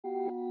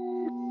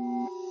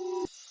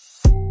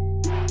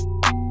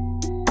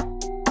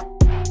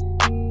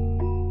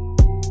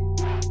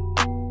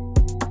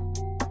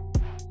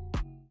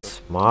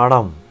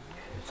Madam,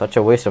 such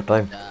a waste of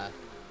time.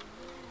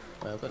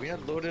 We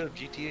have loaded up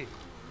GTA.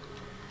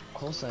 Of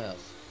course I have.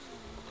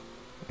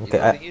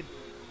 Okay,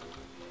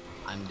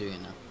 I'm doing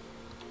it now.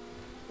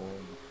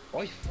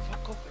 Oh,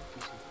 fuck off,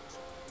 NPC.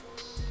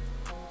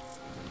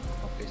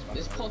 Okay, smart.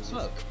 Is pot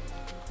smoke?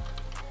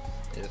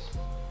 Yes.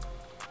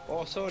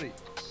 Oh, sorry.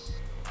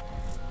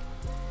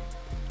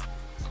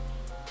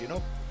 You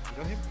know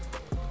him?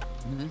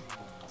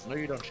 No,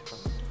 you don't.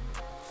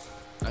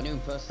 I knew him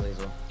personally as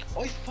well.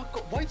 Oh, fuck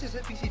off. Why is this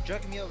NPC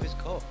dragging me out of his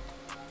car?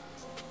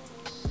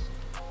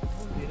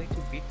 Oh, they like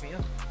to beat me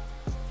up.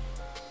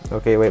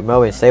 okay, wait,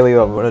 Melvin, stay where you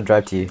are. I'm gonna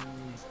drive to you.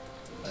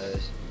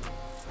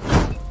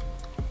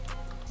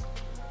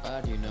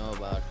 How do you know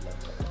about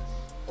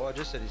Oh, I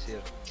just said he's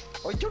here.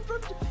 Oh, you're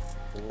not.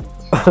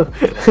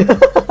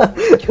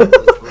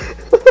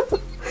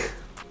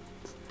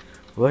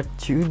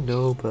 What you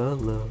know about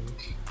love?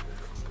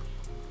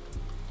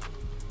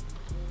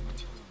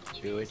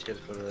 Should we wait here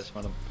for this,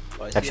 madam?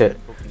 Oh, Actually,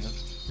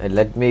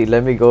 let me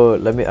go.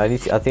 I think I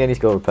need to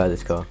go repair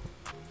this car.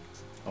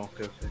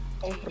 Okay.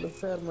 Oh,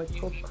 repair my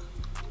truck.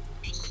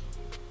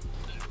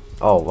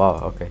 Oh wow,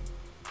 okay.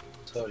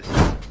 Sorry.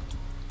 Oh,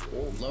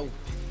 low.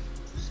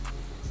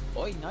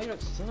 Oi, now you're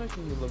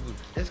accelerating your level.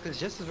 Yes, because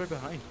Jess is right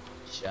behind.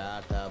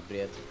 Shut up,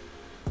 Brett.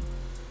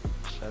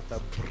 Shut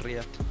up,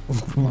 Brett.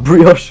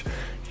 Brioche.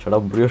 Shut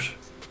up, Brioche.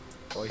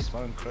 Oh, he's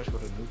smiling crush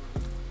with a noob.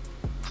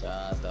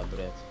 Shut up,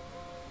 Brett.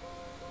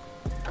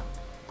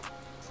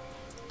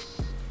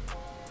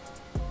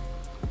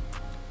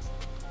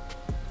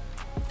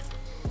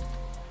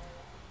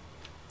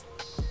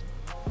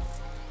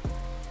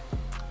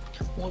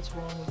 What's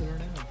wrong with her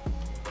now?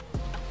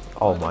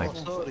 Oh my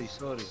Sorry.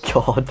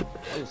 god.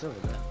 Oh, sorry,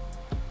 Brett.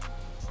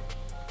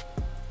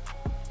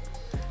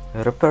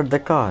 I repaired the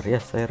car.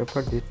 Yes, I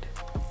repaired it.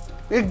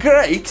 A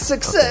great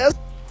success!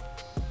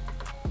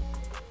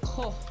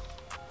 Oh.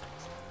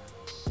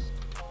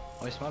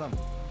 Oh, madam.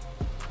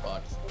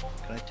 What?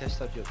 Can I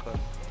test out your car?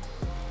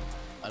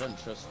 I don't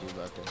trust you,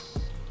 but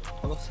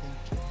Hello, Sam.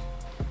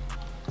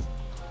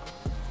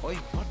 Oi,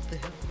 what the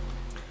hell?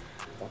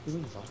 what do you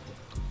mean, what?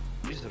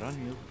 You just run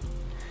you.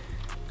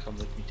 Come,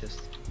 let me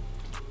test.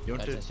 You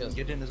want Can I to test yours?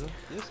 get in as well?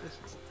 Yes.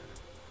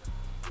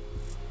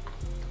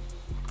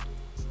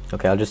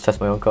 Okay, I'll just test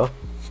my own car.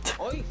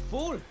 Oi,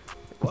 fool!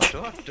 What?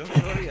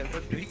 Don't worry, I'm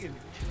not doing it.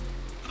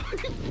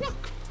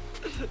 Fuck!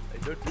 I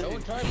don't do Don't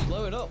it. try to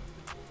blow it up.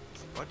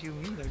 What do you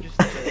mean? I'm just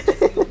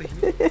checking over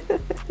here.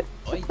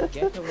 Oi,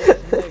 get away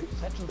from the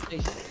petrol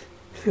station.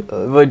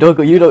 Wait, don't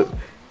go. You don't. What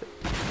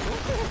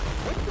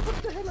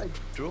the hell? I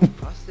drove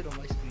past it on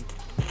my screen.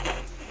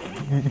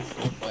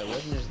 Wait,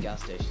 wasn't there a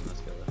gas station?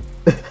 Let's go there.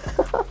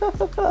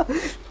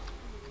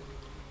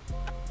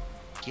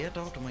 Get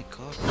out of my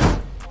car.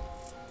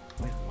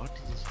 Wait, what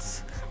is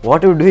this?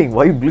 What are you doing?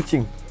 Why are you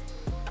glitching?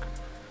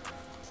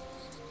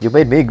 You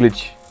made me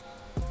glitch.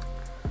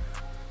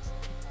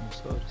 I'm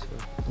sorry.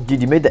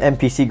 Dude, you made the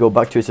NPC go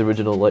back to its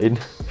original lane.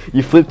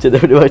 You flipped it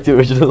everywhere to the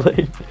original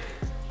lane.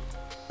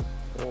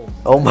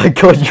 Oh my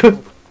god,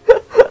 you.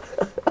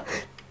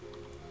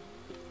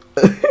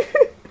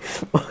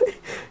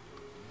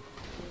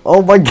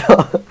 Oh my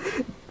god.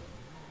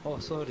 Oh,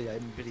 sorry, I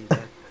didn't believe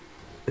that.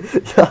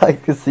 Yeah, I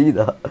can see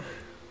that.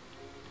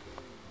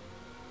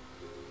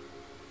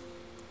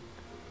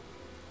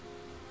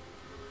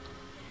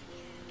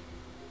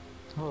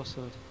 Oh,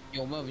 sorry.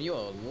 Yo, mom, you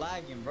are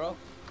lagging, bro.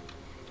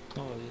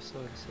 Oh, yeah,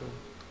 sorry.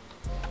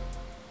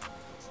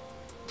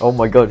 Oh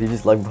my god, he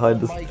just lagged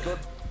behind us. Oh my god.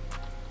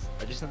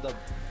 I just had that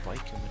bike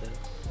in my head.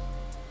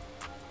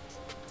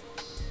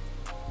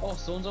 Oh,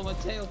 someone's on my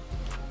tail.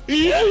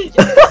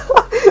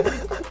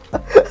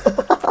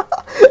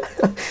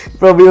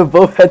 Bro, we were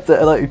both head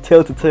to like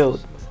tail to tail.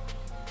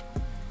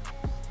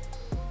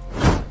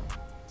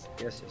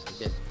 Yes.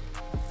 Shit.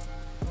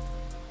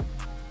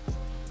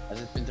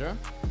 Has it been through?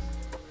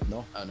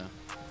 No. Oh no.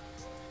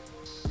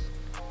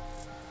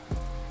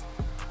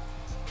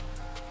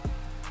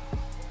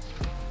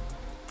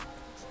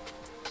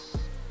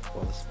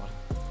 Oh, that's smart.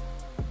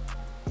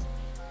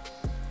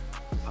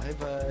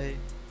 Bye.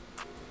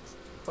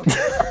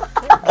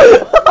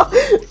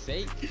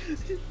 Fake.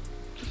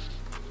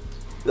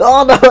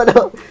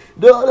 Oh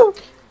no.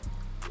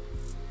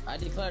 I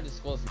declare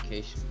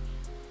disqualification.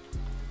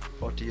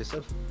 Or to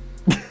yourself.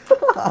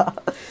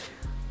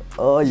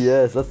 Oh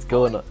yes, let's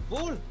go now.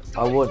 Fool!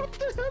 I won.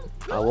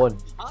 I won.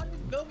 How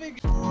did Bill